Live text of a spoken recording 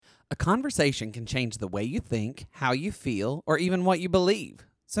A conversation can change the way you think, how you feel, or even what you believe.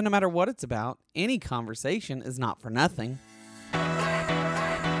 So, no matter what it's about, any conversation is not for nothing.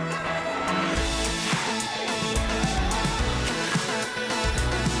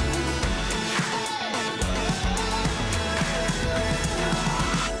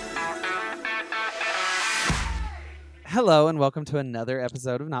 Hello, and welcome to another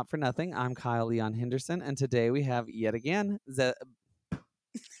episode of Not for Nothing. I'm Kyle Leon Henderson, and today we have yet again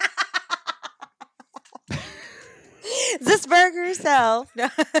Zisberg herself.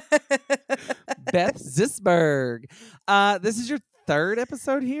 Beth Zisberg. This is your third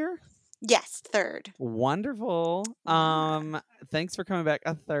episode here. Yes, third. Wonderful. Yeah. Thanks for coming back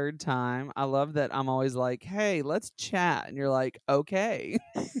a third time. I love that I'm always like, hey, let's chat. And you're like, okay.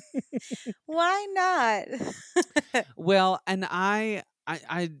 Why not? Well, and I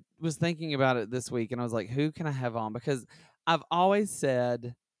was thinking about it this week and I was like, who can I have on? Because I've always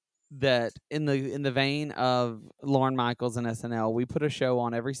said that in the vein of Lorne Michaels and SNL, we put a show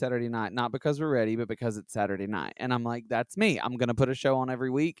on every Saturday night, not because we're ready, but because it's Saturday night. And I'm like, that's me. I'm gonna put a show on every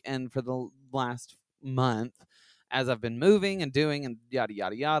week. And for the last month, as I've been moving and doing and yada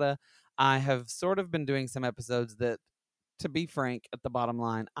yada yada, I have sort of been doing some episodes that, to be frank, at the bottom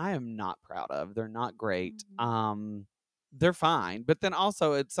line, I am not proud of. They're not great. They're fine. But then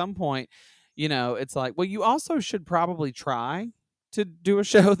also at some point, it's like, well, you also should probably try to do a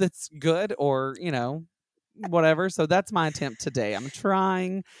show that's good or, whatever. So that's my attempt today. I'm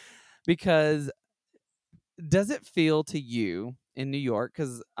trying because does it feel to you in New York?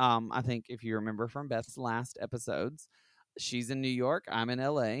 Because I think if you remember from Beth's last episodes, she's in New York, I'm in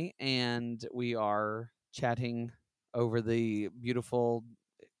LA, and we are chatting over the beautiful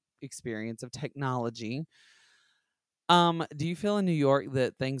experience of technology. Do you feel in New York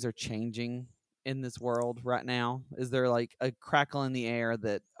that things are changing in this world right now? Is there like a crackle in the air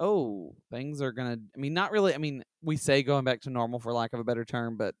that, oh, things are gonna, not really, we say going back to normal for lack of a better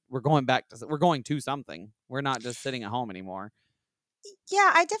term, but we're going to something. We're not just sitting at home anymore.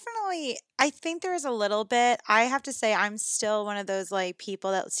 Yeah, I think there is a little bit. I have to say, I'm still one of those like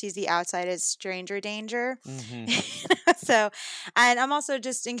people that sees the outside as stranger danger. Mm-hmm. So, and I'm also,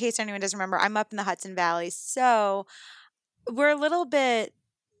 just in case anyone doesn't remember, I'm up in the Hudson Valley. So we're a little bit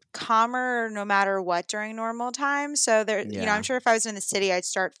calmer no matter what during normal time. So there, I'm Yeah. sure if I was in the city, I'd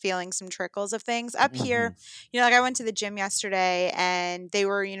start feeling some trickles of things. Up Mm-hmm. here, like I went to the gym yesterday and they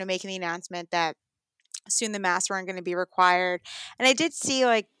were, making the announcement that soon the masks weren't going to be required. And I did see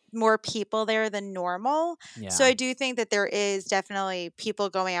like more people there than normal. So Yeah. I do think that there is definitely people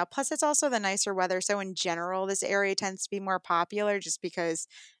going out. Plus, it's also the nicer weather. So in general, this area tends to be more popular just because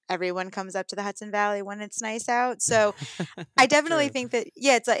everyone comes up to the Hudson Valley when it's nice out. So I It's definitely true. think that,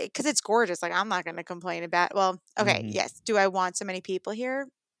 yeah, it's like, because it's gorgeous. Like, I'm not going to complain about, well, okay, Mm-hmm. yes. Do I want so many people here?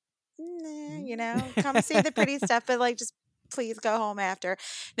 Nah, come see the pretty stuff, but like, just please go home after.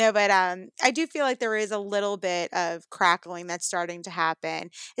 No, but I do feel like there is a little bit of crackling that's starting to happen,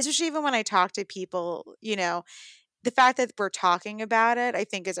 especially even when I talk to people, the fact that we're talking about it, I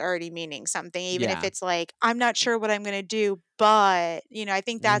think is already meaning something, even if Yeah. it's like, I'm not sure what I'm going to do, but, I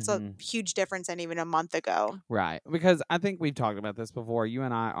think that's a Mm-hmm. huge difference than even a month ago. Right. Because I think we've talked about this before. You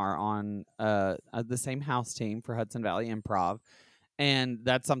and I are on the same house team for Hudson Valley Improv. And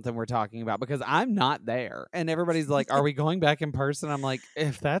that's something we're talking about because I'm not there. And everybody's like, are we going back in person? I'm like,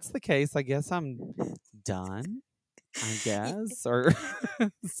 if that's the case, I guess I'm done, I guess. Or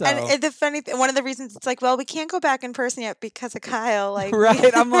And so, the funny one of the reasons it's like, well, we can't go back in person yet because of Kyle. Like,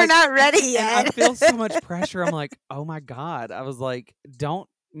 right. I'm we're like, not ready and I yet. feel so much pressure. I'm like, oh my God. I was like, don't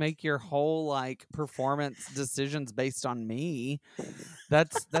make your whole like performance decisions based on me.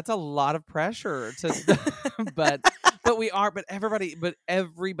 That's a lot of pressure to but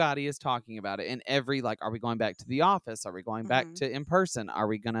everybody is talking about it, and every like, are we going back to the office? Are we going back Mhm. to in person? Are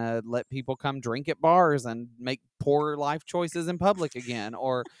we gonna let people come drink at bars and make poor life choices in public again?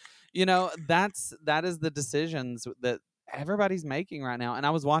 Or that is the decisions that everybody's making right now. And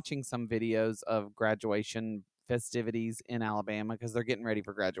I was watching some videos of graduation festivities in Alabama because they're getting ready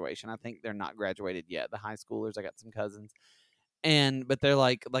for graduation. I think they're not graduated yet, the high schoolers. I got some cousins, but they're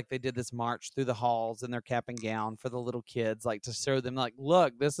like they did this march through the halls in their cap and gown for the little kids, like to show them like,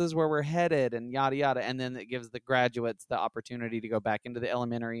 look, this is where we're headed and yada yada. And then it gives the graduates the opportunity to go back into the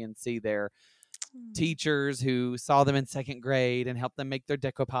elementary and see their Mm. teachers who saw them in second grade and help them make their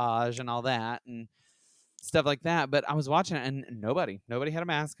decoupage and all that and stuff like that. But I was watching it and nobody had a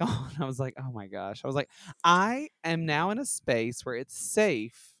mask on. I was like, oh my gosh. I was like, I am now in a space where it's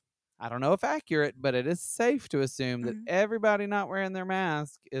safe. I don't know if accurate, but it is safe to assume that Mhm. everybody not wearing their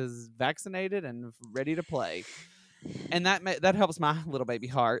mask is vaccinated and ready to play. And that helps my little baby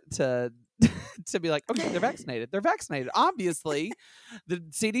heart to to be like, okay, they're vaccinated. They're vaccinated. Obviously, the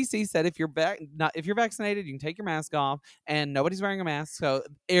CDC said if you're vaccinated, you can take your mask off, and nobody's wearing a mask. So,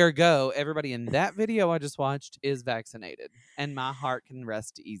 ergo, everybody in that video I just watched is vaccinated, and my heart can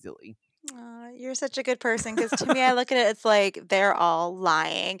rest easily. Aw, you're such a good person because to me, I look at it, it's like they're all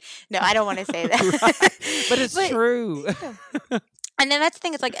lying. No, I don't want to say that. Right, but it's But true. yeah. And then that's the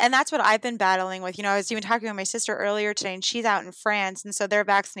thing, it's like, and that's what I've been battling with. I was even talking with my sister earlier today, and she's out in France, and so their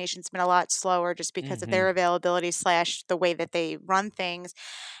vaccination's been a lot slower just because of Hmm. their availability slash the way that they run things.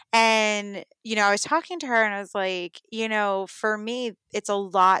 And, I was talking to her and I was like, for me, it's a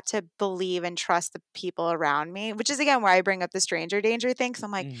lot to believe and trust the people around me, which is again why I bring up the stranger danger thing. Cause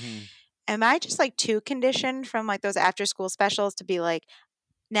I'm like, Hmm. am I just like too conditioned from like those after school specials to be like,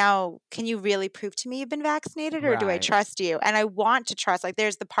 now, can you really prove to me you've been vaccinated or do I Right. trust you? And I want to trust. Like,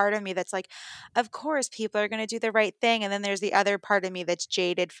 there's the part of me that's like, of course, people are going to do the right thing. And then there's the other part of me that's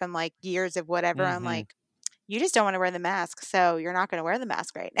jaded from like years of whatever. I'm Hmm. like, you just don't want to wear the mask. So you're not going to wear the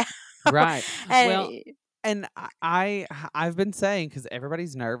mask right now. Right. Well, and and I've been saying because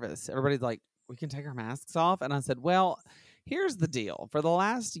everybody's nervous. Everybody's like, we can take our masks off, and I said, well, here's the deal. For the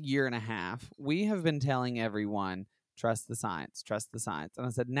last year and a half, we have been telling everyone trust the science, trust the science. And I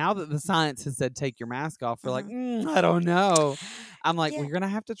said, now that the science has said take your mask off, we're like, Mhm. I don't know. I'm like, Yeah. we're gonna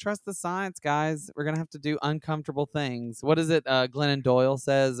have to trust the science, guys. We're gonna have to do uncomfortable things. What is it? Glennon Doyle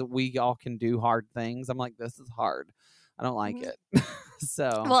says we all can do hard things. I'm like, this is hard. I don't like Mhm. it.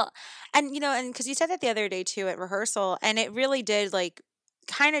 So Well, and because you said that the other day too at rehearsal, and it really did like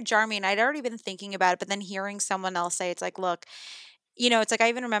kind of jar me. And I'd already been thinking about it, but then hearing someone else say, it's like, look, it's like I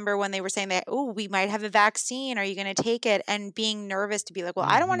even remember when they were saying that, oh, we might have a vaccine. Are you going to take it? And being nervous to be like, well,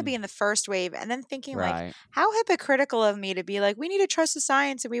 I don't want to hmm. be in the first wave. And then thinking, like, Right. how hypocritical of me to be like, we need to trust the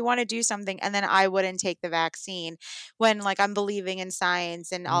science and we want to do something. And then I wouldn't take the vaccine when, like, I'm believing in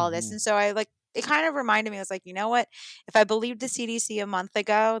science and all this. Mhm. And so I like, it kind of reminded me, I was like, you know what? If I believed the CDC a month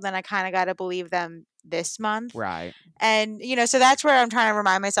ago, then I kind of got to believe them this month. Right. And, so that's where I'm trying to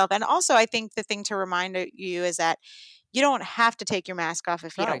remind myself. And also, I think the thing to remind you is that you don't have to take your mask off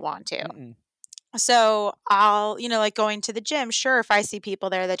if you don't Right. want to. Mm-mm. So I'll, like going to the gym, sure, if I see people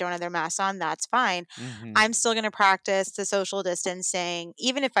there that don't have their masks on, that's fine. Mhm. I'm still going to practice the social distancing,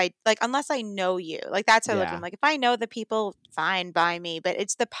 even if I, like, unless I know you. Like, that's how I look at them. Yeah. Like, if I know the people, fine by me. But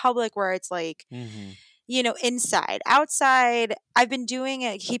it's the public where it's like, Mhm. inside. Outside, I've been doing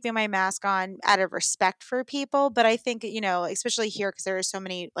it, keeping my mask on out of respect for people. But I think, especially here, because there are so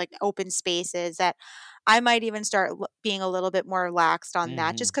many like open spaces that I might even start being a little bit more relaxed on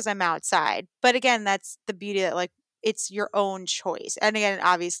that just Mhm. because I'm outside. But again, that's the beauty that like it's your own choice. And again,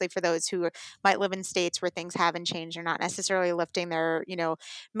 obviously for those who might live in states where things haven't changed or not necessarily lifting their,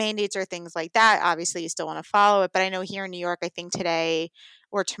 mandates or things like that, obviously you still want to follow it. But I know here in New York, I think today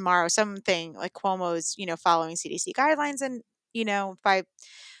or tomorrow, something like Cuomo's, following CDC guidelines. And, if I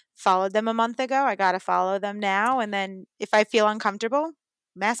followed them a month ago, I got to follow them now. And then if I feel uncomfortable,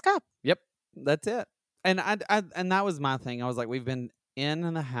 mask up. Yep. That's it. And and that was my thing. I was like, we've been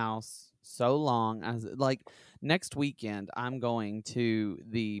in the house so long. I was like, next weekend I'm going to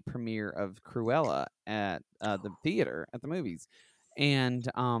the premiere of Cruella at the theater at the movies. And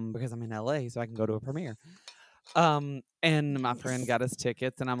because I'm in LA, so I can go to a premiere. And my friend Nice. got us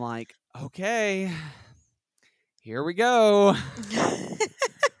tickets, and I'm like, okay, here we go.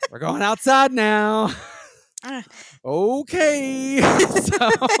 We're going outside now. Ah. Okay.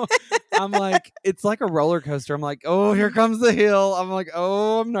 So I'm like, it's like a roller coaster. I'm like, oh, here comes the hill. I'm like,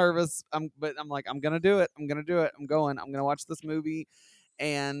 oh, I'm nervous. But I'm like, I'm gonna do it. I'm gonna do it. I'm going. I'm gonna watch this movie,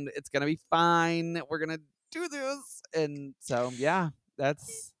 and it's gonna be fine. We're gonna do this. And so, yeah,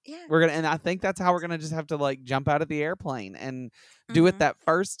 that's Yeah. we're gonna. And I think that's how we're gonna just have to like jump out of the airplane and do it Mhm. that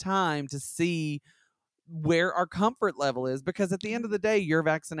first time to see where our comfort level is, because at the end of Mhm. the day, you're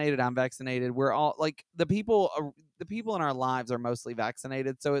vaccinated, I'm vaccinated, we're all like the people in our lives are mostly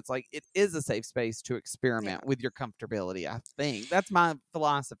vaccinated, so it's like it is a safe space to Yeah. experiment with your comfortability. I think that's my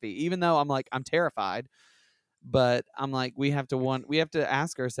philosophy, even though I'm terrified, but I'm like, we have to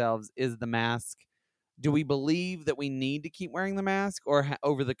ask ourselves, is the mask, do we believe that we need to keep wearing the mask, or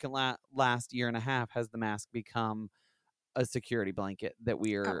over the last year and a half has the mask become a security blanket that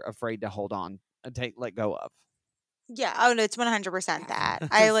we Oh, are afraid to hold on and let go of? yeah. Oh, no, it's 100% that.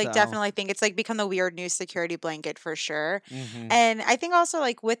 I like So, definitely think it's like become the weird new security blanket for sure. mhm. And I think also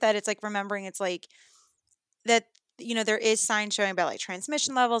like with that, it's like remembering it's like that, there is signs showing about like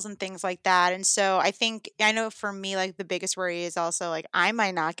transmission levels and things like that. And so I know for me, like the biggest worry is also like I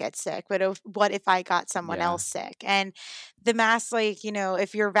might not get sick, but what if I got someone Yeah. else sick? And the mask, like,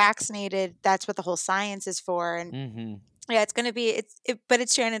 if you're vaccinated, that's what the whole science is for. And Mm-hmm. yeah, it's gonna be but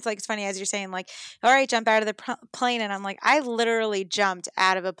it's Shannon. It's like it's funny as you're saying, like, all right, jump out of the plane, and I'm like, I literally jumped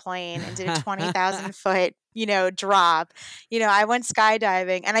out of a plane and did a 20,000 foot, drop. I went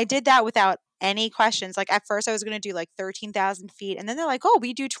skydiving, and I did that without any questions. Like at first, I was gonna do like 13,000 feet, and then they're like, oh,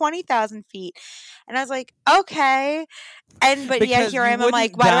 we do 20,000 feet, and I was like, okay, but yeah, Because here I you am. I'm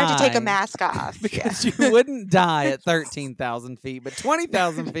like, wouldn't why do I have to take a die. mask off? Yeah. Because you wouldn't die at 13,000 feet, but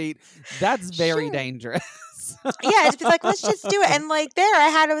 20,000 feet, that's very Sure. dangerous. Yeah, it's like, let's just do it. And like there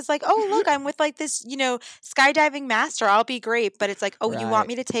I was like, oh look, I'm with like this, skydiving master. I'll be great. But it's like, oh, you want Right.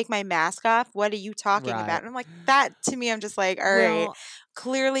 me to take my mask off? What are you talking about? Right. And I'm like, that to me, I'm just like, all right. Well,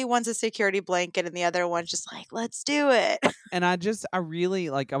 Clearly one's a security blanket and the other one's just like, let's do it. and I really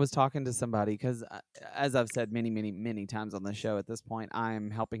like, I was talking to somebody because, as I've said many, many, many times on the show at this point, I'm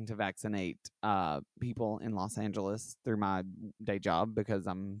helping to vaccinate people in Los Angeles through my day job because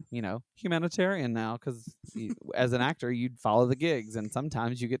I'm, humanitarian now. Because as an actor, you'd follow the gigs, and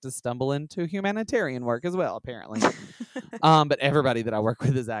sometimes you get to stumble into humanitarian work as well, apparently. But everybody that I work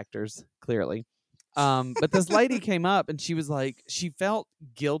with is actors, clearly. But this lady came up and she was like, she felt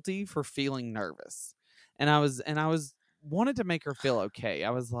guilty for feeling nervous. And I was wanted to make her feel okay.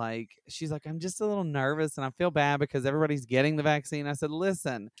 I was like, she's like, I'm just a little nervous and I feel bad because everybody's getting the vaccine. I said,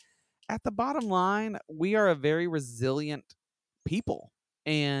 listen, at the bottom line, we are a very resilient people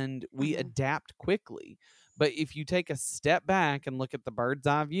and we Mhm. adapt quickly. But if you take a step back and look at the bird's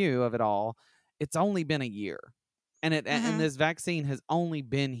eye view of it all, it's only been a year. And Mhm. this vaccine has only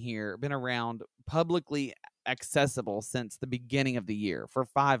been around publicly accessible since the beginning of the year for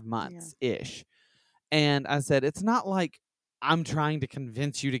 5 Yeah. months ish. And I said, it's not like I'm trying to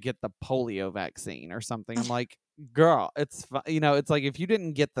convince you to get the polio vaccine or something. I'm like, girl, it's like if you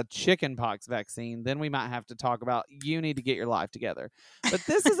didn't get the chicken pox vaccine, then we might have to talk about you need to get your life together. But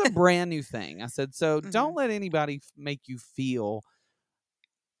this is a brand new thing. I said, so Mhm. don't let anybody make you feel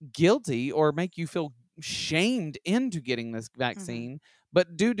guilty or make you feel shamed into getting this Mhm. vaccine,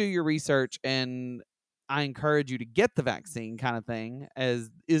 but do your research, and I encourage you to get the vaccine kind of thing, as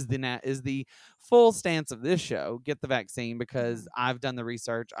is the full stance of this show. Get the vaccine because Mhm. I've done the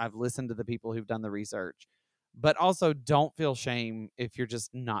research. I've listened to the people who've done the research. But also don't feel shame if you're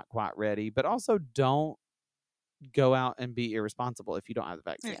just not quite ready, but also don't go out and be irresponsible if you don't have the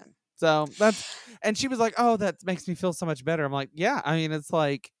Yeah. vaccine. So that's, and she was like, "Oh, that makes me feel so much better." I'm like, "Yeah, I mean, it's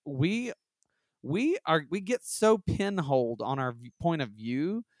like we get so pinholed on our point of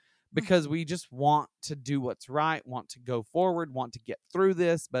view because Mhm. we just want to do what's right, want to go forward, want to get through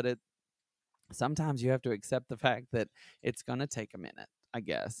this, but it sometimes you have to accept the fact that it's going to take a minute, I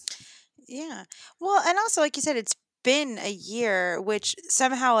guess." Yeah. Well, and also, like you said, it's been a year, which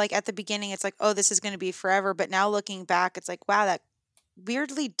somehow, like at the beginning, it's like, oh, this is going to be forever. But now looking back, it's like, wow, that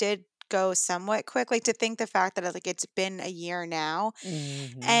weirdly did go somewhat quick. Like to think the fact that like it's been a year now,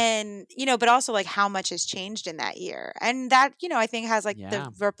 Mhm. and but also like how much has changed in that year, and that I think has like the Yeah.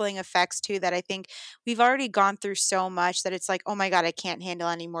 rippling effects too, that I think we've already gone through so much that it's like, oh my god, I can't handle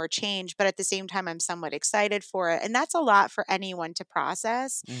any more change, but at the same time I'm somewhat excited for it, and that's a lot for anyone to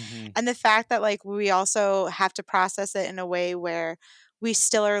process. Mhm. And the fact that like we also have to process it in a way where we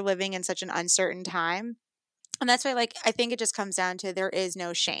still are living in such an uncertain time. And that's why, like, I think it just comes down to there is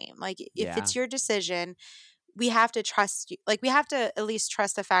no shame. Like, if Yeah. it's your decision, we have to trust you. Like, we have to at least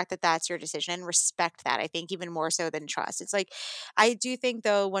trust the fact that that's your decision and respect that. I think even more so than trust. It's like, I do think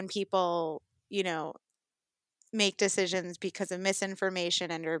though, when people, make decisions because of misinformation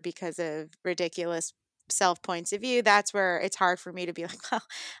and or because of ridiculous self points of view, that's where it's hard for me to be like, well,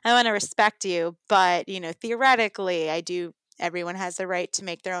 I want to respect you, but theoretically I do. Everyone has the right to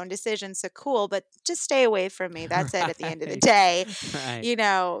make their own decisions, so cool, but just stay away from me. That's it at the end of the Right. day.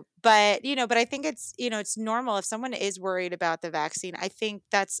 Right. But I think it's normal if someone is worried about the vaccine. I think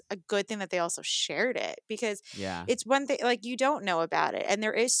that's a good thing that they also shared it, because Yeah. it's one thing like you don't know about it, and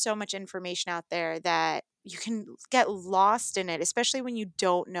there is so much information out there that you can get lost in it, especially when you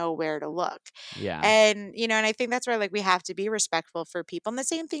don't know where to look. Yeah. And I think that's where like we have to be respectful for people. And the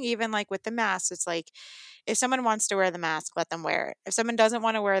same thing even like with the mask. It's like if someone wants to wear the mask, let them wear it. If someone doesn't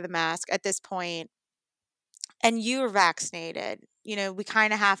want to wear the mask at this point and you're vaccinated, we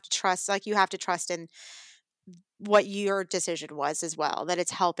kind of have to trust, like you have to trust in what your decision was as well, that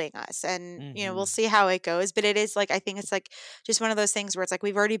it's helping us. And, we'll Mhm. see how it goes. But it is like, I think it's like just one of those things where it's like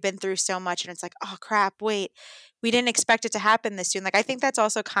we've already been through so much and it's like, oh crap, wait, we didn't expect it to happen this soon. Like, I think that's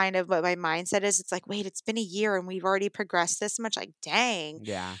also kind of what my mindset is. It's like, wait, it's been a year and we've already progressed this much. Like, dang.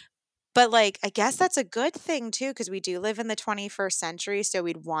 Yeah. But like, I guess that's a good thing too, because we do live in the 21st century. So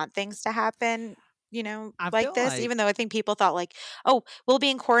we'd want things to happen, I like feel this, like even though I think people thought like, oh, we'll be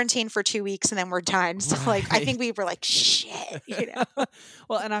in quarantine for 2 weeks and then we're done. So like, I think right. we were like, shit.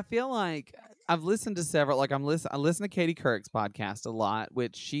 Well, and I feel like I've listened to several like I listen to Katie Couric's podcast a lot,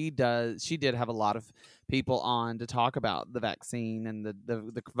 which she did have a lot of people on to talk about the vaccine and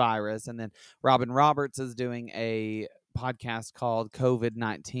the virus. And then Robin Roberts is doing a podcast called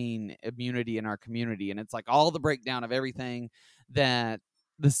COVID-19 Immunity in Our Community. And it's like all the breakdown of everything, that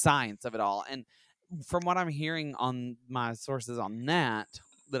the science of it all. And from what I'm hearing on my sources on that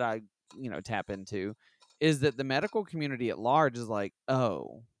I, tap into, is that the medical community at large is like,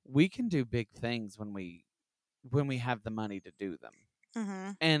 oh, we can do big things when we have the money to do them.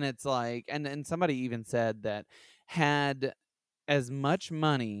 Hmm. And it's like, and somebody even said that had as much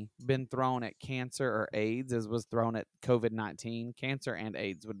money been thrown at cancer or AIDS as was thrown at COVID-19, cancer and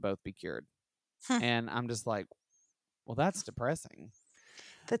AIDS would both be cured. And I'm just like, well, that's depressing.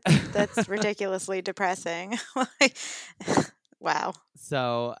 That's ridiculously depressing. Like, wow.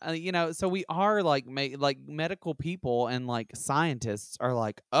 So so we are like like medical people and like scientists are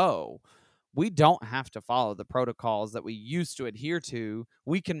like, oh, we don't have to follow the protocols that we used to adhere to.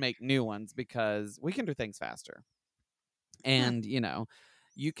 We can make new ones because we can do things faster. Hmm. And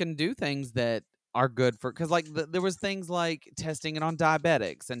you can do things that are good for, because like there was things like testing it on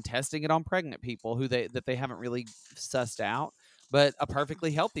diabetics and testing it on pregnant people who they haven't really sussed out. But a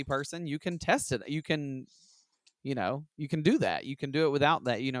perfectly healthy person, you can test it. You can do that. You can do it without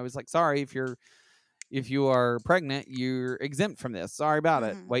that. It's like, sorry, if you are pregnant, you're exempt from this. Sorry about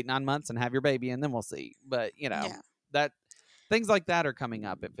it. Hmm. Wait 9 months and have your baby, and then we'll see. But Yeah. that things like that are coming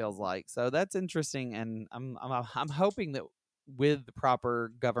up. It feels like, so that's interesting, and I'm hoping that with the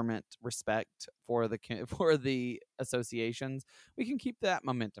proper government respect for for the associations, we can keep that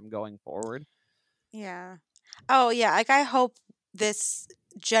momentum going forward. Yeah. Oh, yeah, like, I hope this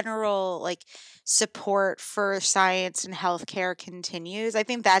general, like, support for science and healthcare continues. I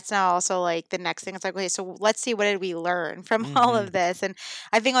think that's now also, like, the next thing. It's like, "Okay, so let's see what did we learn from all Hmm. of this?" And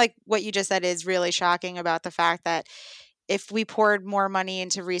I think, like, what you just said is really shocking about the fact that if we poured more money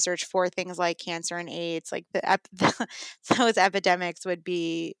into research for things like cancer and AIDS, like, those epidemics would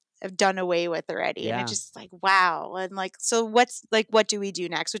be done away with already. And it's Yeah. just like, wow. And like, so what's like, what do we do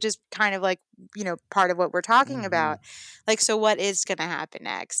next? Which is kind of like, part of what we're talking Hmm. about. Like, so what is going to happen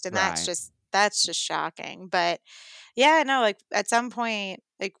next? And Right. that's just shocking. But yeah, no, like at some point,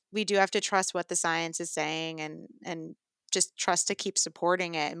 like we do have to trust what the science is saying, and just trust to keep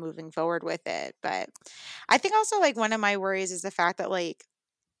supporting it and moving forward with it. But I think also like one of my worries is the fact that like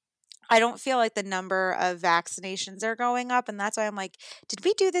I don't feel like the number of vaccinations are going up, and that's why I'm like, did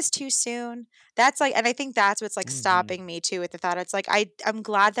we do this too soon? That's like, and I think that's what's like Hmm. stopping me too with the thought. It's like I'm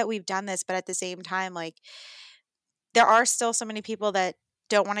glad that we've done this, but at the same time, like there are still so many people that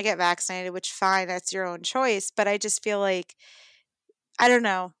don't want to get vaccinated, which fine, that's your own choice. But I just feel like I don't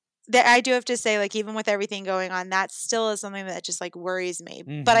know. That I do have to say, like, even with everything going on, that still is something that just like worries me.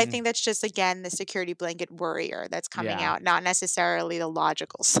 But I Hmm. think that's just again the security blanket worrier that's coming Yeah. out, not necessarily the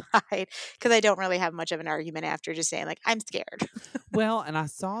logical side. Because I don't really have much of an argument after just saying, like, I'm scared. Well, and I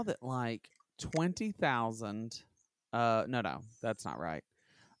saw that like 20,000, no, that's not right.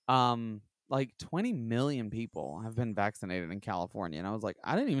 Like 20 million people have been vaccinated in California. And I was like,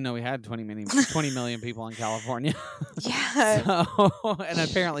 I didn't even know we had 20 million people in California. Yeah. So, and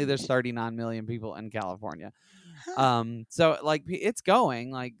apparently there's 39 million people in California. Huh. So like it's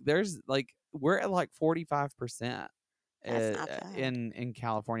going, like there's like we're at like 45% That's not bad. in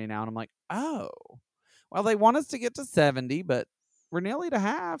California now. And I'm like, oh, well, they want us to get to 70, but we're nearly to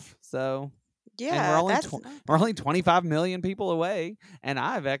half. So, and Yeah, that's not we're bad. only 25 million people away, and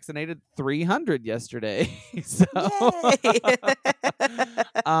I vaccinated 300 yesterday. So, Yay.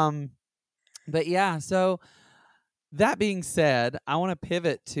 um, but yeah. So that being said, I want to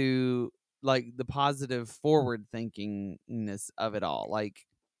pivot to like the positive forward thinkingness of it all. Like,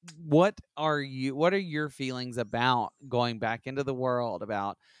 what are your feelings about going back into the world,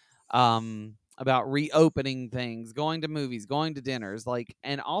 about reopening things, going to movies, going to dinners, like,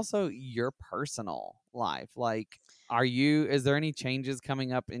 and also your personal life? Like, is there any changes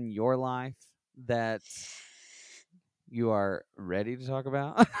coming up in your life that you are ready to talk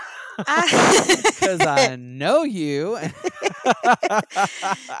about? Because I know you.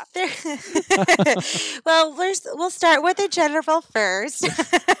 Well, we'll start with the general first.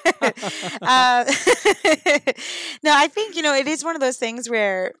 No, I think, it is one of those things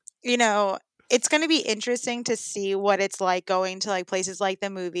where, it's going to be interesting to see what it's like going to like places like the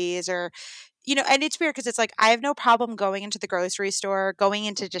movies or, and it's weird because it's like I have no problem going into the grocery store, going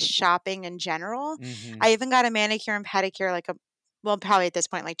into just shopping in general. Mhm. I even got a manicure and pedicure well, probably at this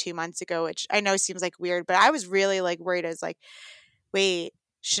point, like 2 months ago, which I know seems like weird, but I was really like worried. I was like, wait,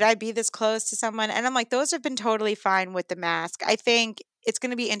 should I be this close to someone? And I'm like, those have been totally fine with the mask. I think it's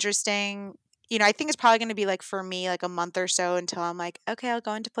going to be interesting. I think it's probably going to be like for me, like a month or so until I'm like, okay, I'll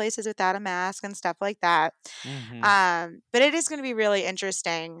go into places without a mask and stuff like that. Mhm. But it is going to be really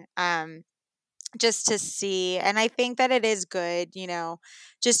interesting. Just to see. And I think that it is good,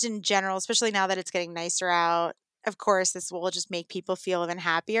 just in general, especially now that it's getting nicer out. Of course, this will just make people feel even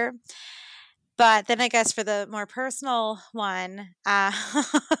happier. But then I guess for the more personal one,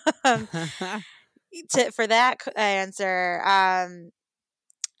 for that answer,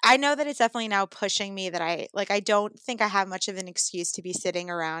 I know that it's definitely now pushing me that I don't think I have much of an excuse to be sitting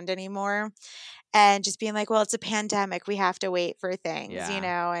around anymore and just being like, well, it's a pandemic. We have to wait for things,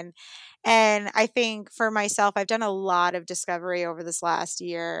 Yeah. and I think for myself, I've done a lot of discovery over this last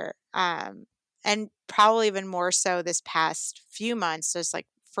year. And probably even more so this past few months, just like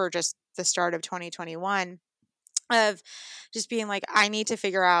for just the start of 2021 of just being like, I need to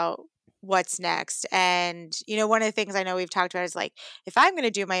figure out what's next. And, one of the things I know we've talked about is like, if I'm going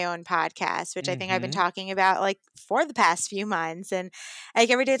to do my own podcast, which I think I've been Mhm. talking about like for the past few months. And like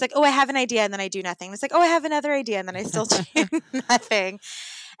every day it's like, oh, I have an idea. And then I do nothing. It's like, oh, I have another idea. And then I still do nothing.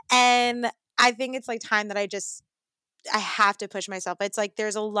 And I think it's like time that I have to push myself. It's like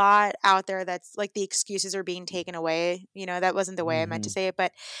there's a lot out there that's like the excuses are being taken away. That wasn't the way I meant to Mhm. say it,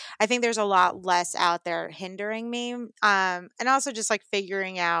 but I think there's a lot less out there hindering me. And also just like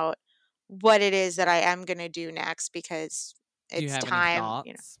figuring out what it is that I am going to do next because Do you it's have any time.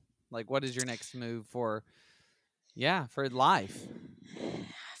 thoughts? Like, what is your next move for life?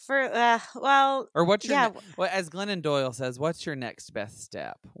 Well, Or what's your yeah, well, as Glennon Doyle says, what's your next best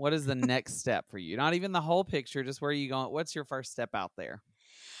step? What is the next step for you? Not even the whole picture, just where are you going? What's your first step out there?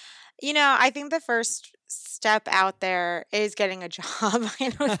 I think the first step out there is getting a job.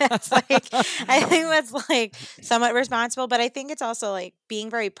 I know that's like, I think that's like somewhat responsible, but I think it's also like being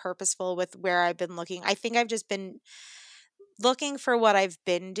very purposeful with where I've been looking. I think I've just been looking for what I've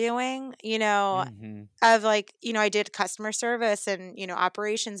been doing, Mhm. of like, I did customer service and,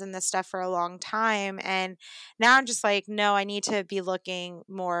 operations and this stuff for a long time. And now I'm just like, no, I need to be looking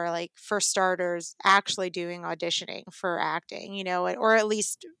more like for starters, actually doing auditioning for acting, or at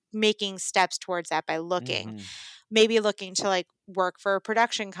least making steps towards that by looking, Mhm. maybe looking to like work for a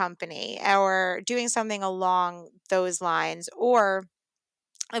production company or doing something along those lines. Or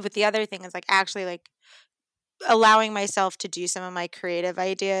but the other thing is like actually like allowing myself to do some of my creative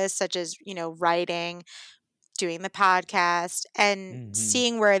ideas, such as, writing, doing the podcast, and Mhm.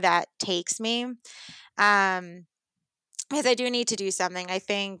 seeing where that takes me. Um, because I do need to do something. I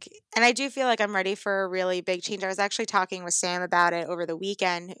think, and I do feel like I'm ready for a really big change. I was actually talking with Sam about it over the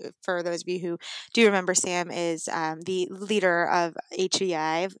weekend. For those of you who do remember, Sam is the leader of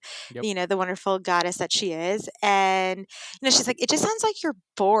HEI, Yep. the wonderful goddess that she is. And, she's like, it just sounds like you're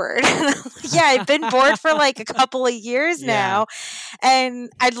bored. And I'm like, yeah, I've been bored for like a couple of years Yeah. now. And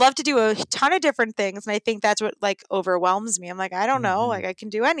I'd love to do a ton of different things. And I think that's what like overwhelms me. I'm like, I don't know, Mhm. like I can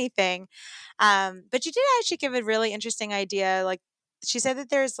do anything. But you did actually give a really interesting idea. Like she said that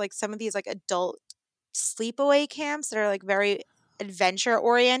there's like some of these like adult sleepaway camps that are like very adventure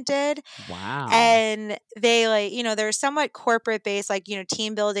oriented, Wow. and they like, they're somewhat corporate based, like,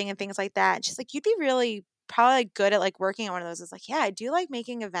 team building and things like that. And she's like, you'd be really probably like, good at like working at one of those. It's like, yeah, I do like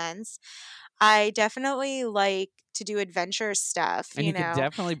making events. I definitely like to do adventure stuff, And you could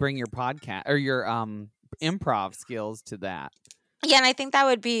definitely bring your podcast or your improv skills to that. Yeah, and I think that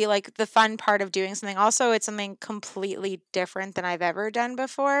would be like the fun part of doing something. Also, it's something completely different than I've ever done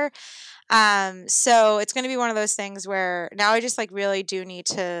before. So it's going to be one of those things where now I just like really do need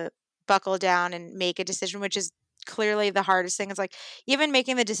to buckle down and make a decision, which is clearly the hardest thing. It's like even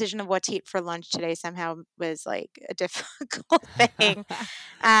making the decision of what to eat for lunch today somehow was like a difficult thing.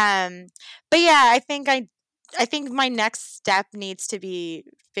 Um, but yeah, I think my next step needs to be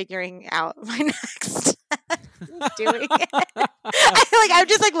figuring out my next doing it. I'm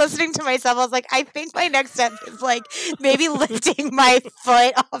just like listening to myself. I was like, I think my next step is like maybe lifting my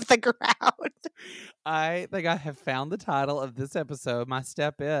foot off the ground. I think I have found the title of this episode. My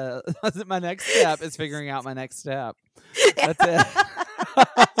step is my next step is figuring out my next step. That's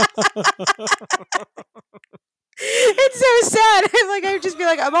it. It's so sad. I'm like, I would just be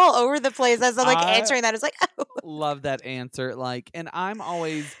like, I'm all over the place as I'm like I answering that. It's like, oh. love that answer. Like, and I'm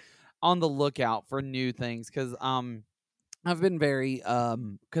always on the lookout for new things because I've been very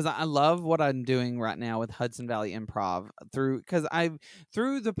because I love what I'm doing right now with Hudson Valley Improv through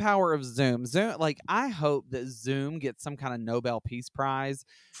the power of Zoom, like I hope that Zoom gets some kind of Nobel Peace Prize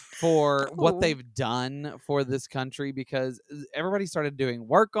for what Oh. they've done for this country because everybody started doing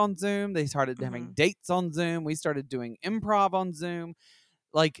work on Zoom, they started having Mhm. dates on Zoom, we started doing improv on Zoom.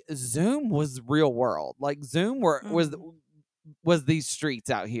 Like Zoom was real world. Like Zoom Mhm. was these streets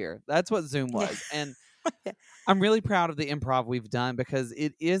out here. That's what Zoom Yeah. was. And I'm really proud of the improv we've done because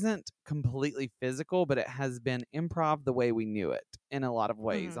it isn't completely physical, but it has been improv the way we knew it in a lot of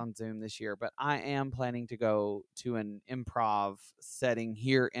ways Mhm. on Zoom this year. But I am planning to go to an improv setting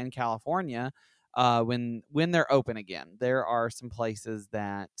here in California when they're open again. There are some places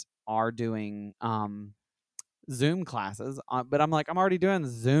that are doing Zoom classes, but I'm like, I'm already doing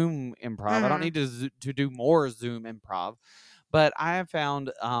Zoom improv. I don't Mhm. need to do more Zoom improv. But I have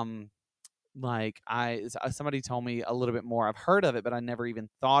found like somebody told me a little bit more. I've heard of it, but I never even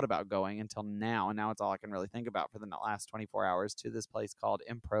thought about going until now, and now it's all I can really think about for the last 24 hours to this place called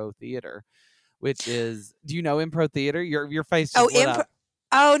Impro Theater, which is, do you know Impro Theater? Your face Oh, just lit up.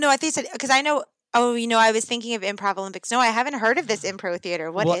 Oh no, I think so because I know. Oh, I was thinking of Improv Olympics. No, I haven't heard of this Impro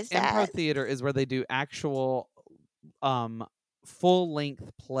Theater. What Well, is Impro that? Theater is where they do actual um full length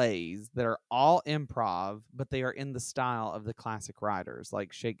plays that are all improv, but they are in the style of the classic writers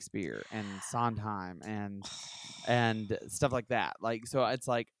like Shakespeare and Sondheim and stuff like that. Like so it's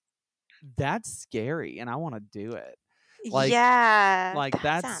like that's scary and I want to do it. Like Yeah, like that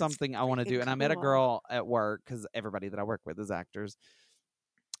that's sounds something I want to freaking do. And I met a cool. girl at work cuz everybody that I work with is actors.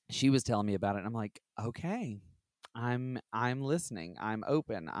 She was telling me about it and I'm like, "Okay. I'm listening. I'm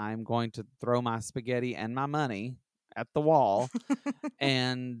open. I'm going to throw my spaghetti and my money at the wall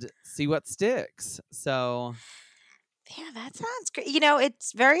and see what sticks." So, Yeah, that sounds great.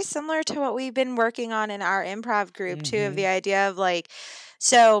 It's very similar to what we've been working on in our improv group too, of the mhm. idea of like,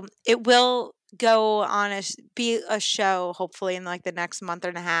 so it will go on be a show hopefully in like the next month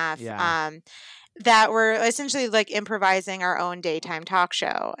and a half. Yeah. That we're essentially like improvising our own daytime talk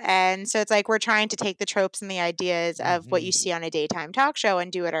show. And so it's like we're trying to take the tropes and the ideas of what you Mhm. see on a daytime talk show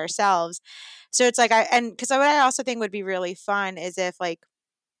and do it ourselves. So it's like because what I also think would be really fun is if like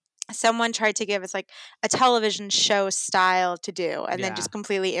someone tried to give us like a television show style to do and then Yeah. just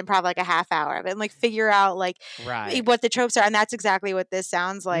completely improv like a half hour of it and like figure out like Right. what the tropes are, and that's exactly what this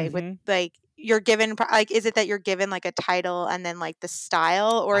sounds like with Mhm. like you're given like, is it that you're given like a title and then like the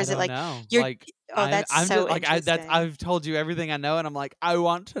style, or I is it don't like know. you're Like oh, that's I'm just so like interesting. I've told you everything I know and I'm like I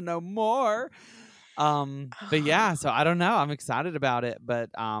want to know more. But yeah, so I don't know. I'm excited about it, but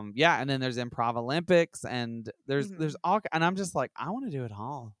yeah, and then there's Improv Olympics and there's Mhm. all and I'm just like I want to do it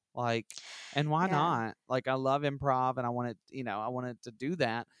all. Like and why Yeah. not? Like I love improv and I want it, I wanted to do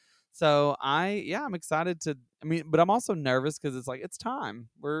that. So I'm excited to but I'm also nervous cuz it's like it's time.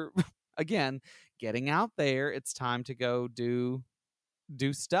 We're again getting out there. It's time to go do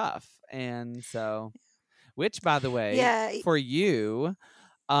stuff. And so which by the way, Yeah. for you,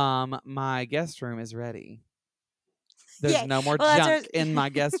 my guest room is ready. There's Yeah. no more Well, that's junk in my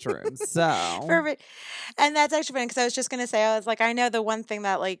guest room. So, perfect. And that's actually funny because I was just gonna say, I was like, I know the one thing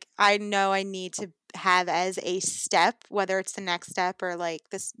that like I know I need to have as a step, whether it's the next step or like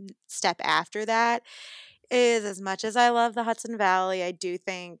this step after that, is as much as I love the Hudson Valley, I do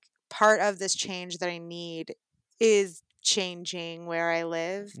think part of this change that I need is changing where I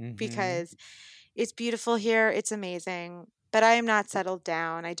live mhm. because it's beautiful here, it's amazing, but I am not settled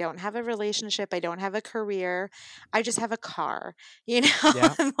down. I don't have a relationship, I don't have a career. I just have a car, you know?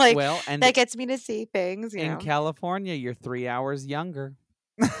 Yeah. Like Well, and that gets me to see things, you in know. California, you're 3 hours younger.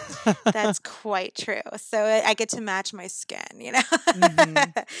 That's quite true. So I get to match my skin, you know?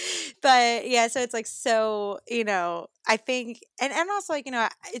 Mhm. But yeah, so it's like, so, I think, and also like,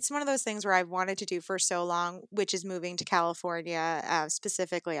 it's one of those things where I've wanted to do for so long, which is moving to California,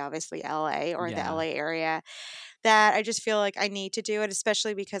 specifically, obviously LA or the Yeah. LA area, that I just feel like I need to do it,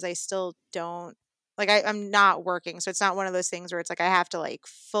 especially because I still don't. Like I'm not working, so it's not one of those things where it's like I have to like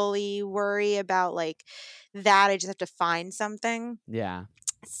fully worry about like that. I just have to find something. Yeah.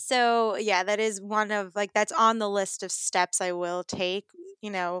 So, yeah, that is one of like that's on the list of steps I will take,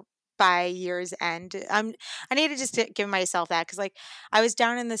 you know, by year's end. I need to just give myself that because like I was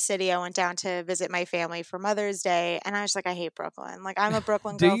down in the city. I went down to visit my family for Mother's Day, and I was like, I hate Brooklyn. Like I'm a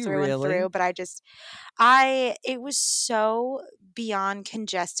Brooklyn Do girl you through and through, really? but I it was so beyond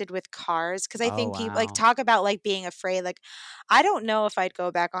congested with cars because I Oh, think people like wow. talk about like being afraid. Like I don't know if I'd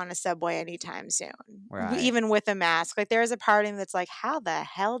go back on a subway anytime soon, Right. even with a mask. Like there's a part of me that's like, how the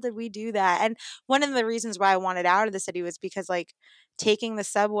hell did we do that? And one of the reasons why I wanted out of the city was because like taking the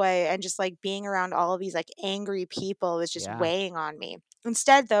subway and just like being around all of these like angry people was just Yeah. weighing on me.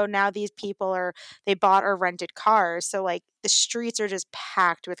 Instead, though, now these people they bought or rented cars. So, like, the streets are just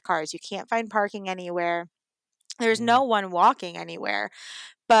packed with cars. You can't find parking anywhere. There's Mm. no one walking anywhere,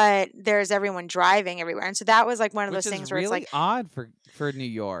 but there's everyone driving everywhere. And so that was like one of Which those is things where it's really like odd for New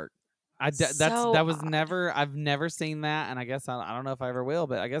York. so That was odd. never I've never seen that, and I guess I don't know if I ever will,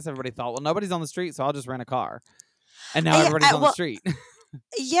 but I guess everybody thought, well, nobody's on the street, so I'll just rent a car, and now everybody's on the Well, street.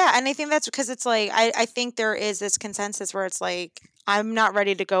 yeah, and I think that's because it's like I think there is this consensus where it's like I'm not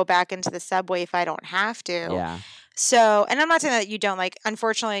ready to go back into the subway if I don't have to. Yeah. So, and I'm not saying that you don't like,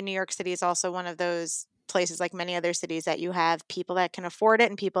 unfortunately, New York City is also one of those places like many other cities that you have people that can afford it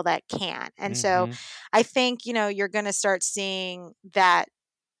and people that can't. And so Mhm. I think, you're going to start seeing that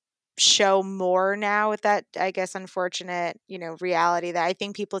show more now with that, I guess, unfortunate, reality that I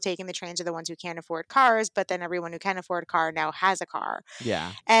think people taking the trains are the ones who can't afford cars, but then everyone who can afford a car now has a car.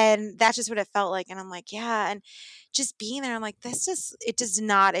 Yeah. And that's just what it felt like. And I'm like, yeah. And just being there, I'm like, it does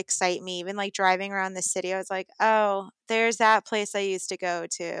not excite me. Even like driving around the city, I was like, oh, there's that place I used to go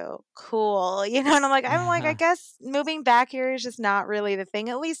to. Cool. And I'm like, I guess moving back here is just not really the thing,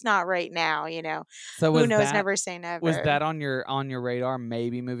 at least not right now. So Who knows? Never say was never. that on your radar,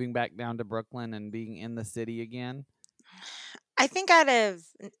 maybe moving back down to Brooklyn and being in the city again? I think out of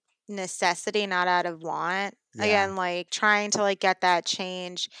necessity, not out of want. Yeah. Again, like trying to like get that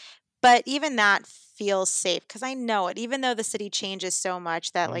change. But even that feels safe because I know it. Even though the city changes so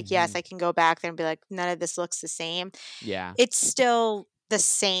much that like yes, Mhm. I can go back there and be like, none of this looks the same. Yeah. It's still the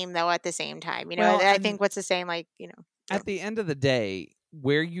same though at the same time. Well, I and think what's the same, at the end of the day,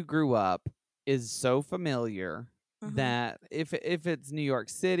 where you grew up is so familiar mm-hmm, that if it's New York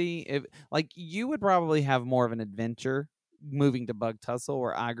City, if like you would probably have more of an adventure moving to Bug Tussle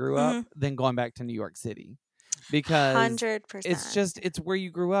where I grew up mm-hmm, than going back to New York City because it's 100%. just it's where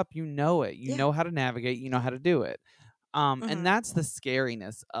you grew up, you know it. You Yeah. know how to navigate, you know how to do it. And Mm-hmm, that's the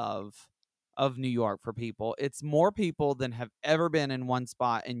scariness of New York for people. It's more people than have ever been in one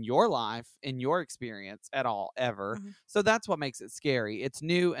spot in your life, in your experience at all, ever. mm-hmm, So that's what makes it scary. It's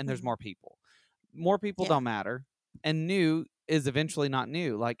new and there's mm-hmm. more people. More people Yeah. don't matter. And new is eventually not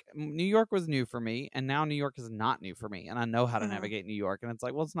new. Like New York was new for me, and now New York is not new for me. And I know how to Mm-hmm, navigate New York. And it's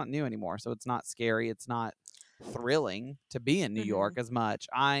like, well, it's not new anymore. So it's not scary. It's not thrilling to be in New mm-hmm. York as much.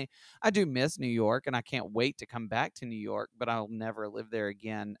 I do miss New York and I can't wait to come back to New York, but I'll never live there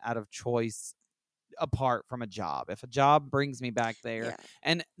again out of choice apart from a job. If a job brings me back there, Yeah.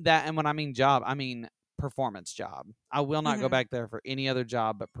 and when I mean job, I mean performance job. I will not go Mm-hmm. back there for any other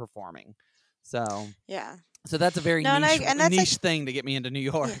job but performing. So Yeah. so that's a very No, and that's like niche thing to get me into New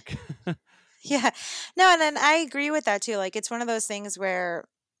yeah. York. Yeah. No, and then I agree with that too. Like it's one of those things where,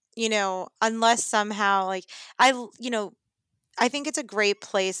 unless somehow like I think it's a great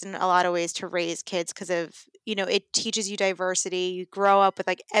place in a lot of ways to raise kids because it teaches you diversity. You grow up with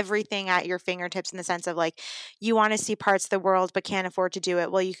like everything at your fingertips in the sense of like you want to see parts of the world but can't afford to do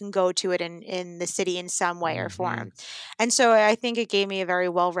it. Well, you can go to it in the city in some way or Mhm. form. And so I think it gave me a very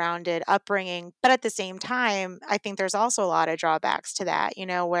well-rounded upbringing, but at the same time, I think there's also a lot of drawbacks to that,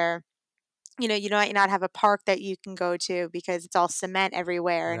 where you might not have a park that you can go to because it's all cement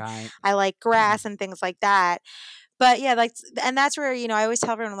everywhere and Right. I like grass and things like that. But yeah, like, and that's where, I always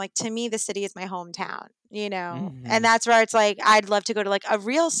tell everyone, like, to me, the city is my hometown. And Mhm. that's where it's like, I'd love to go to like a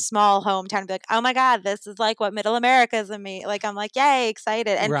real small hometown and be like, oh my God, this is like what middle America is in me. Like, I'm like, yay,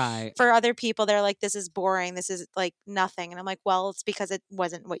 excited. And Right. for other people, they're like, this is boring. This is like nothing. And I'm like, well, it's because it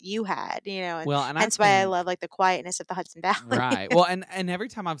wasn't what you had, and Well, and I hence why I love think like the quietness of the Hudson Valley. right. Well, and every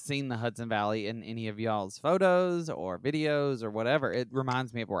time I've seen the Hudson Valley in any of y'all's photos or videos or whatever, it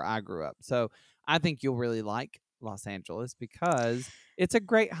reminds me of where I grew up. So I think you'll really like Los Angeles because it's a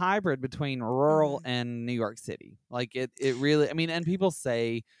great hybrid between rural Mhm, and New York City. Like it really, I mean, and people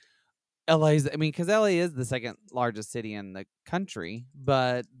say LA's, I mean, because LA is the second largest city in the country,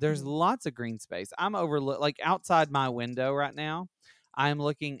 but there's mhm, lots of green space. I'm like outside my window right now, I'm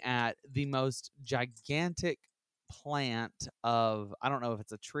looking at the most gigantic plant of, I don't know if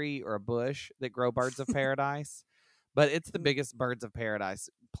it's a tree or a bush that grow birds of paradise, but it's the mhm. biggest birds of paradise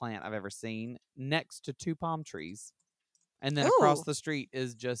plant I've ever seen next to two palm trees. and then across Ooh. the street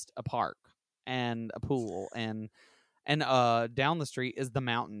is just a park and a pool, and down the street is the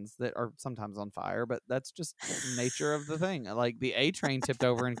mountains that are sometimes on fire, but that's just nature of the thing. Like the A train tipped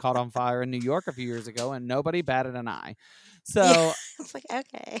over and caught on fire in New York a few years ago, and nobody batted an eye. Yeah. So, It's like,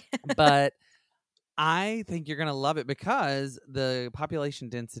 okay. but I think you're gonna love it because the population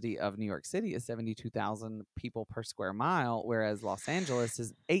density of New York City is 72,000 people per square mile, whereas Los Angeles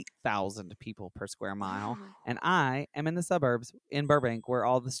is 8,000 people per square mile. Ooh. And I am in the suburbs in Burbank, where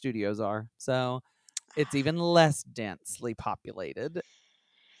all the studios are. So it's even less densely populated.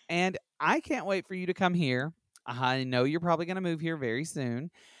 And I can't wait for you to come here. I know you're probably going to move here very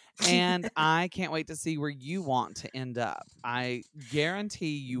soon. And I can't wait to see where you want to end up. I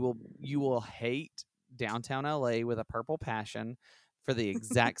guarantee you will hate downtown LA with a purple passion for the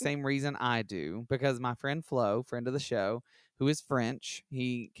exact same reason I do. Because my friend Flo, friend of the show, who is French,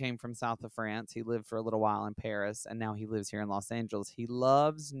 he came from south of France. He lived for a little while in Paris, and now he lives here in Los Angeles. He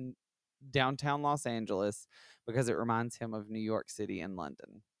loves downtown Los Angeles because it reminds him of New York City and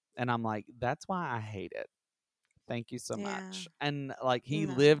London. And I'm like, that's why I hate it. Thank you so Yeah. much. And like he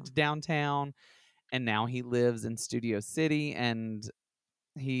No. lived downtown and now he lives in Studio City, and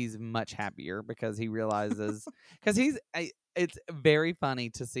he's much happier because he realizes cuz it's very funny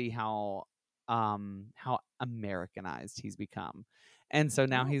to see how Americanized he's become. And so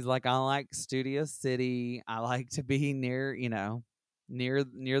now Oh. he's like, I like Studio City. I like to be near,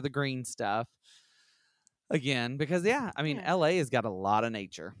 near the green stuff again because yeah, I mean Yeah. LA has got a lot of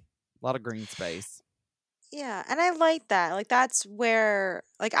nature, a lot of green space. Yeah, and I like that. Like that's where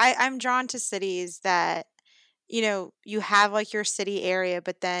like I'm drawn to cities that you have like your city area,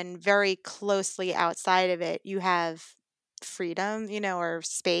 but then very closely outside of it, you have freedom, or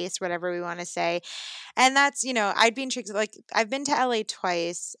space, whatever we want to say. And that's, I'd be intrigued. Like, I've been to LA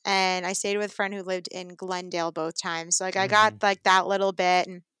twice and I stayed with a friend who lived in Glendale both times. So, like, I got Mhm. like that little bit.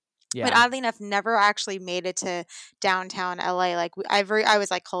 But Yeah. oddly enough, never actually made it to downtown LA. Like, I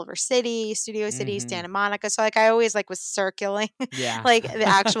was like Culver City, Studio City, Mhm. Santa Monica. So, like, I always like was circling Yeah. like the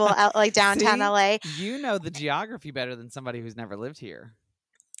actual like downtown See, LA. you know the geography better than somebody who's never lived here.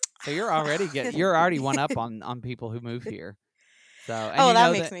 So you're already one up on people who move here. So, and Oh, you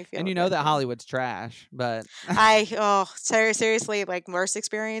that know makes that me and feel you know good that then. Hollywood's trash, but Seriously, like worst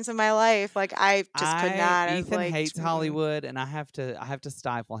experience of my life. Like I just could not. I was Ethan like, hates mm-mm. Hollywood, and I have to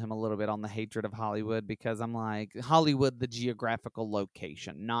stifle him a little bit on the hatred of Hollywood because I'm like, Hollywood, the geographical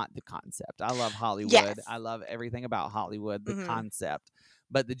location, not the concept. I love Hollywood. Yes. I love everything about Hollywood, the Hmm. concept,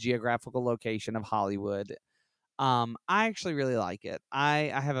 but the geographical location of Hollywood, I actually really like it.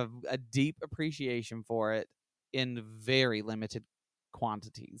 I have a deep appreciation for it in very limited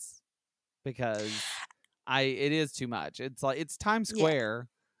quantities because it is too much. It's like it's Times Yeah. Square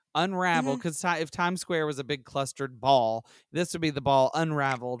unraveled Hmm. because if Times Square was a big clustered ball, this would be the ball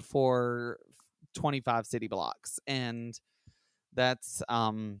unraveled for 25 city blocks, and that's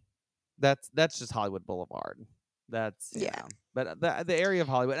that's just Hollywood Boulevard. That's Yeah. but the area of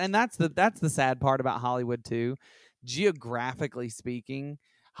Hollywood, and that's the sad part about Hollywood too. Geographically speaking,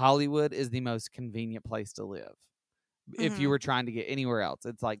 Hollywood is the most convenient place to live if you Hmm. were trying to get anywhere else.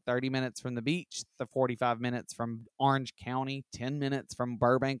 It's like 30 minutes from the beach, the 45 minutes from Orange County, 10 minutes from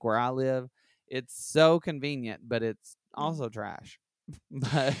Burbank where I live. It's so convenient, but it's Hmm. also trash.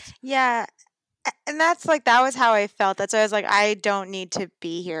 But Yeah. And that was how I felt. That's why I was like, I don't need to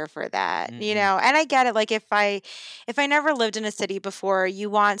be here for that, mm-mm. And I get it. Like if I never lived in a city before, you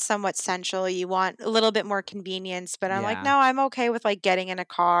want somewhat central, you want a little bit more convenience. But I'm like, Yeah. no, I'm okay with like getting in a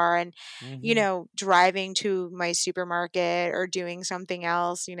car and, Mhm. driving to my supermarket or doing something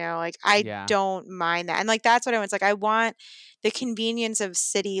else. Like I Yeah. don't mind that. And like that's what I want. It's like I want the convenience of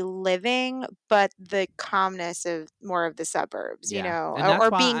city living, but the calmness of more of the suburbs, Yeah. And or, that's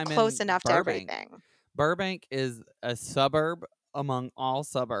or why being I'm close in enough to Burbank. everything. Burbank is a suburb among all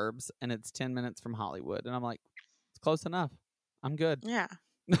suburbs, and it's 10 minutes from Hollywood. And I'm like, it's close enough. I'm good. Yeah.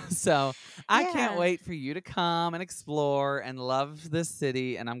 So I can't Yeah. wait for you to come and explore and love this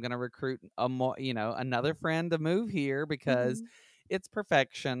city. And I'm going to recruit another friend to move here because Mhm. it's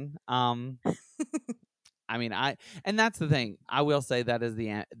perfection. I mean, and that's the thing. I will say that is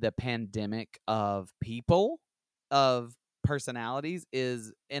the pandemic of people, of personalities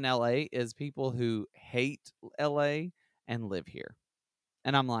is in LA is people who hate LA and live here.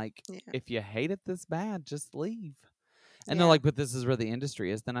 And I'm like, Yeah. if you hate it this bad, just leave. And they're Yeah. like, but this is where the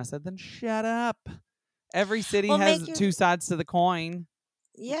industry is. Then I said, then shut up. Every city Well, has two sides to the coin.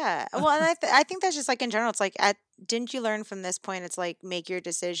 Yeah. Well, and I think that's just like in general. It's like didn't you learn from this point? It's like make your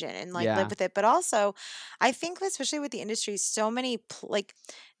decision and like live Yeah. with it. But also, I think especially with the industry, so many like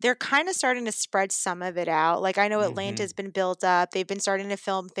they're kind of starting to spread some of it out. Like I know Hmm. Atlanta's been built up. They've been starting to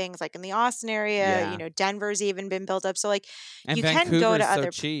film things like in the Austin area. Yeah. Denver's even been built up. So like And you can go to Vancouver's so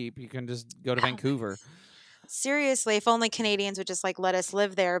other. cheap. You can just go to Oh my Vancouver. seriously, if only Canadians would just like let us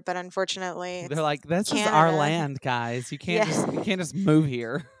live there. But unfortunately, They're it's like, this is our Canada. land, guys. Yeah. You can't just move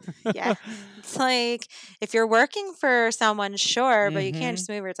here. Yeah. It's like if you're working for someone, sure, but you can't Hmm. just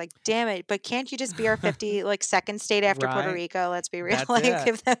move here. It's like, damn it. But can't you just be our 50 like second state after Puerto Right. Rico? Let's be real. That's Like it.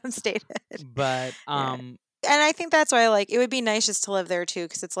 give them statehood. But Yeah. And I think that's why like it would be nice just to live there too,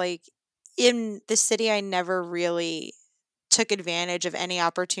 because it's like in the city I never really took advantage of any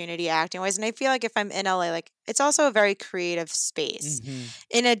opportunity acting wise. And I feel like if I'm in LA, like it's also a very creative space hmm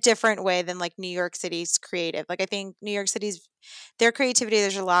in a different way than like New York City's creative. Like I think New York City's their creativity,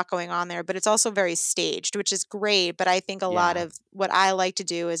 there's a lot going on there, but it's also very staged, which is great. But I think a lot yeah. of what I like to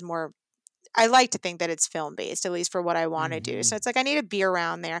do is more I like to think that it's film based, at least for what I want to do. hmm So it's like I need to be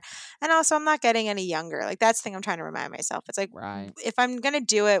around there. And also I'm not getting any younger. Like that's the thing I'm trying to remind myself. It's like Right. if I'm gonna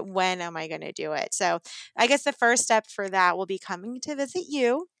do it, when am I gonna do it? So I guess the first step for that will be coming to visit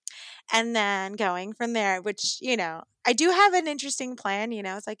you and then going from there, which, I do have an interesting plan.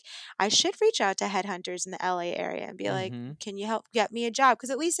 It's like I should reach out to headhunters in the LA area and be like, hmm can you help get me a job? Because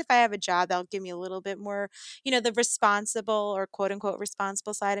at least if I have a job, that'll give me a little bit more, the responsible or quote unquote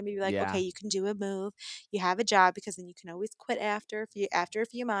responsible side of me. Be like, okay, Yeah. you can do a move, you have a job, because then you can always quit after a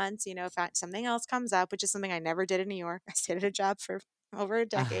few months. If something else comes up, which is something I never did in New York. I stayed at a job for over a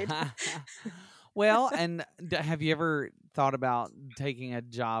decade. Well, and have you ever thought about taking a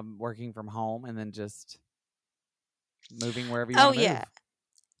job working from home and then just moving wherever you want Oh to yeah. move?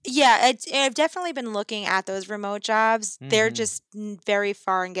 Yeah, I've definitely been looking at those remote jobs. They're Hmm. just very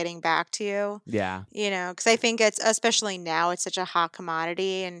far in getting back to you, Yeah. because I think it's, especially now, it's such a hot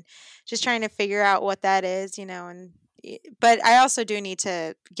commodity and just trying to figure out what that is, but I also do need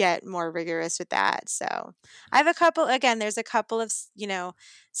to get more rigorous with that. So I have there's a couple of,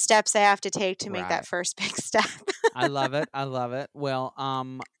 steps I have to take to make that Right. first big step. I love it. I love it. Well,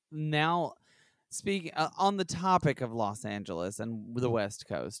 now speaking on the topic of Los Angeles and the West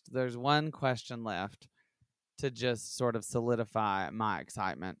Coast, there's one question left to just sort of solidify my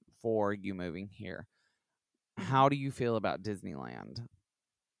excitement for you moving here. Mhm. How do you feel about Disneyland?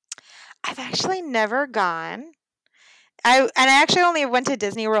 I've actually never gone. I actually only went to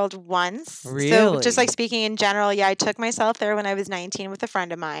Disney World once. So just like Really? speaking in general, yeah, I took myself there when I was 19 with a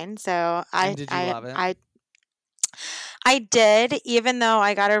friend of mine. So And did you love it? I did, even though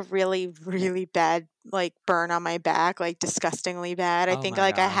I got a really, really bad like burn on my back, like disgustingly bad. I Oh think my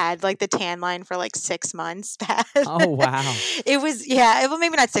like I gosh. had like the tan line for like 6 months bad. Oh wow. It was, yeah, well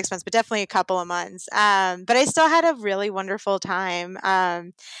maybe not 6 months, but definitely a couple of months. But I still had a really wonderful time.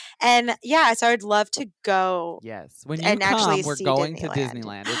 And yeah, so I'd love to go Yes. When you and actually come, we're see going to Disneyland.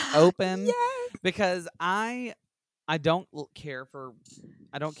 Disneyland. It's open Yes. because I don't care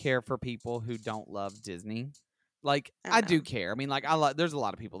for people who don't love Disney. Like Oh I do no. care. I mean, like there's a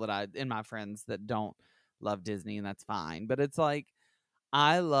lot of people that I in my friends that don't love Disney, and that's fine. But it's like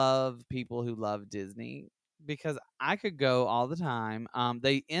I love people who love Disney because I could go all the time.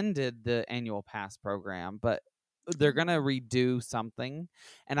 They ended the annual pass program, but they're gonna Oh. redo something,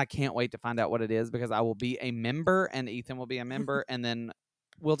 and I can't wait to find out what it is because I will be a member, and Ethan will be a member, and then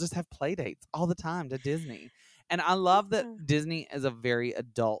we'll just have play dates all the time to Disney. And I love that Yeah. Disney is a very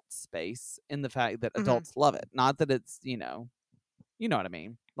adult space in the fact that Mhm. adults love it. Not that it's, you know what I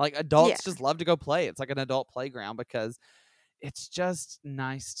mean. Like Yeah. adults just love to go play. It's like an adult playground because it's just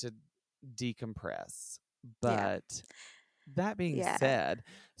nice to decompress. Yeah. But that being Yeah. said,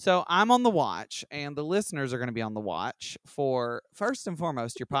 so I'm on the watch, and the listeners are going to be on the watch for first and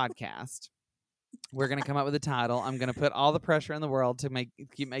foremost your podcast. We're going to come up with a title. I'm going to put all the pressure in the world to make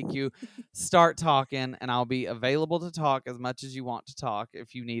you start talking, and I'll be available to talk as much as you want to talk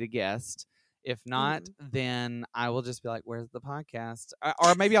if you need a guest. If not, Mhm. then I will just be like, "Where's the podcast?"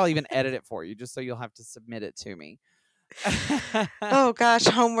 Or maybe I'll even edit it for you, just so you'll have to submit it to me. Oh gosh,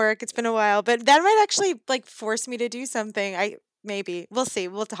 homework. It's been a while, but that might actually like force me to do something. I maybe we'll see.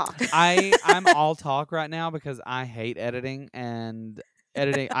 We'll talk. I'm all talk right now because I hate editing and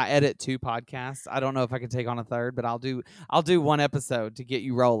editing. I edit 2 podcasts. I don't know if I can take on a third, but I'll do one episode to get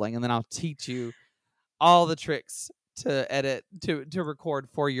you rolling, and then I'll teach you all the tricks to edit to record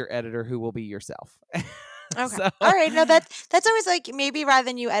for your editor, who will be yourself. Okay. So All right. No, that's always like maybe rather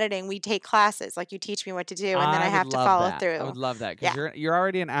than you editing, we take classes. Like you teach me what to do, and then I I would have to love follow that. I through. would love that because Yeah. you're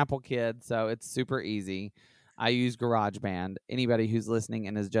already an Apple kid, so it's super easy. I use GarageBand. Anybody who's listening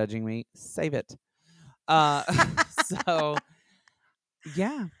and is judging me, save it. So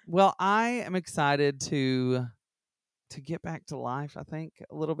yeah. Well, I am excited to get back to life, I think,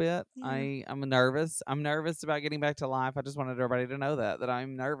 a little bit. Yeah. I'm nervous. I'm nervous about getting back to life. I just wanted everybody to know that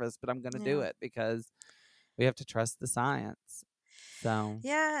I'm nervous, but I'm going to do Yeah. it because we have to trust the science. So,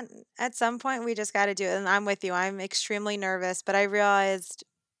 Yeah, and at some point we just got to do it. And I'm with you. I'm extremely nervous, but I realized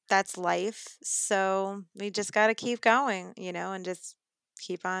that's life. So we just got to keep going, and just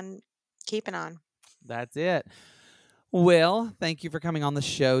keep on keeping on. that's it. Well, thank you for coming on the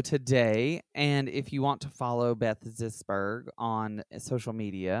show today. And if you want to follow Beth Zisberg on social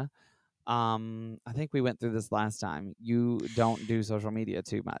media, I think we went through this last time. You don't do social media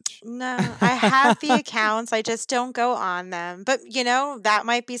too much. No, I have the accounts. I just don't go on them. But, that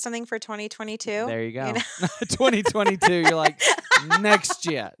might be something for 2022. There you go. 2022. You're like, next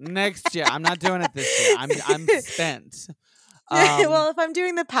year. I'm not doing it this year. I'm spent. Well, if I'm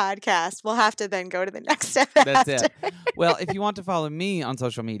doing the podcast, we'll have to then go to the next step. That's after. it. Well, if you want to follow me on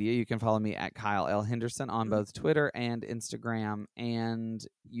social media, you can follow me at Kyle L. Henderson on both Twitter and Instagram. And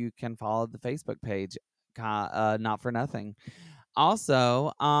you can follow the Facebook page, Not For Nothing.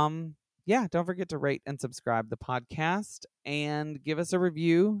 Also, yeah, don't forget to rate and subscribe the podcast and give us a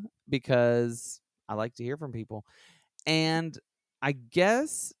review because I like to hear from people. And I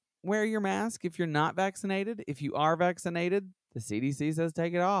guess wear your mask if you're not vaccinated. If you are vaccinated, the CDC says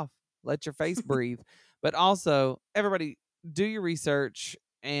take it off. Let your face breathe. But also, everybody, do your research.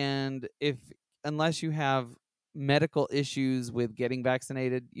 And unless you have medical issues with getting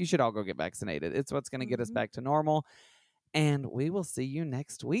vaccinated, you should all go get vaccinated. It's what's going to get us back to normal. And we will see you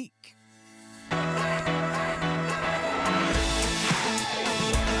next week.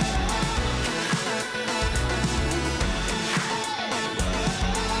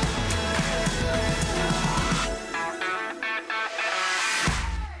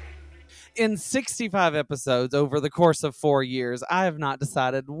 In 65 episodes over the course of 4 years, I have not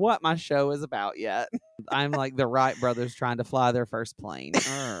decided what my show is about yet. I'm like the Wright brothers trying to fly their first plane.